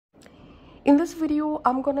In this video,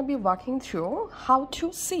 I'm gonna be walking through how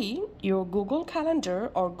to see your Google Calendar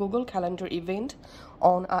or Google Calendar event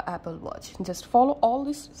on our Apple Watch. Just follow all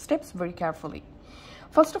these steps very carefully.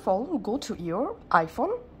 First of all, go to your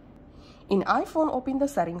iPhone. In iPhone, open the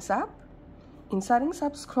Settings app. In Settings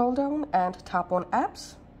app, scroll down and tap on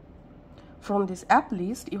Apps. From this app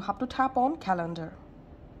list, you have to tap on Calendar.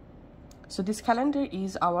 So this calendar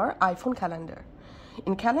is our iPhone calendar.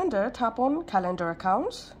 In Calendar, tap on Calendar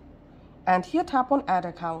Accounts. And here tap on Add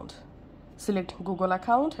Account. Select Google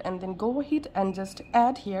account and then go ahead and just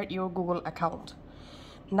add here your Google account.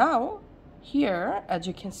 Now here, as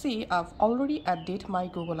you can see, I've already added my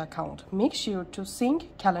Google account. Make sure to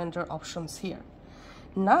sync calendar options here.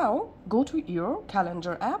 Now go to your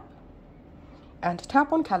calendar app and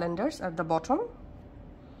tap on calendars at the bottom.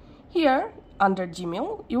 Here under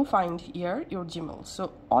Gmail, you'll find here your Gmail.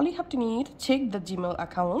 So all you have to need, check the Gmail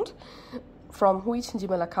account, from which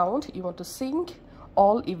Gmail account you want to sync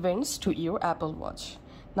all events to your Apple Watch.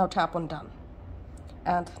 Now tap on Done.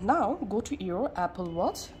 And now go to your Apple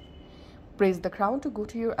Watch. Press the crown to go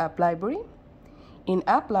to your app library. In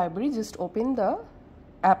app library, just open the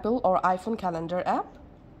Apple or iPhone calendar app.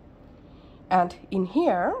 And in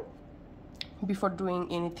here, before doing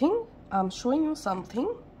anything, I'm showing you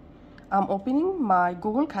something. I'm opening my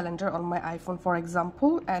Google Calendar on my iPhone, for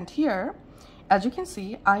example, and here, as you can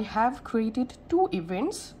see, I have created two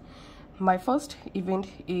events. My first event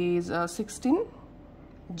is 16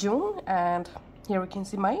 June, and here we can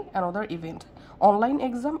see my another event, online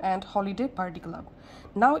exam and holiday party club.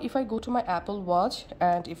 Now if I go to my Apple Watch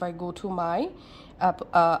and if I go to my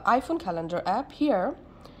iPhone calendar app, here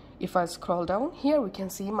if I scroll down, here we can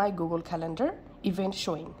see my Google Calendar event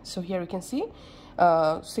showing. So here we can see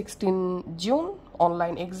 16 June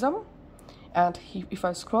online exam. And if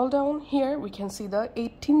I scroll down here, we can see the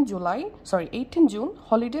 18 June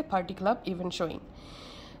holiday party club event showing.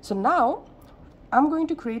 So now I'm going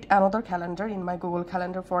to create another calendar in my Google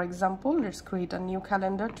Calendar. For example, let's create a new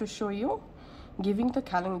calendar to show you, giving the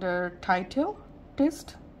calendar title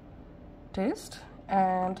test,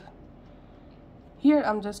 and here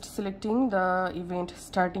I'm just selecting the event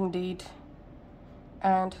starting date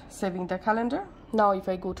and saving the calendar. Now if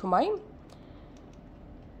I go to my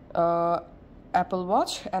Apple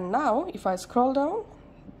Watch, and now if I scroll down,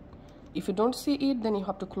 if you don't see it, then you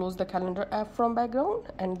have to close the calendar app from background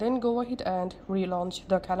and then go ahead and relaunch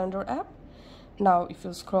the calendar app. Now if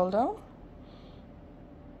you scroll down,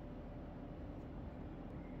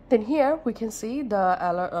 then here we can see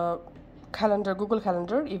the Google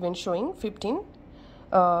Calendar event showing 15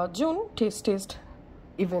 June test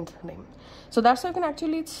event name. So that's how you can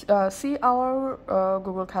actually see our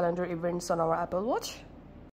Google Calendar events on our Apple Watch.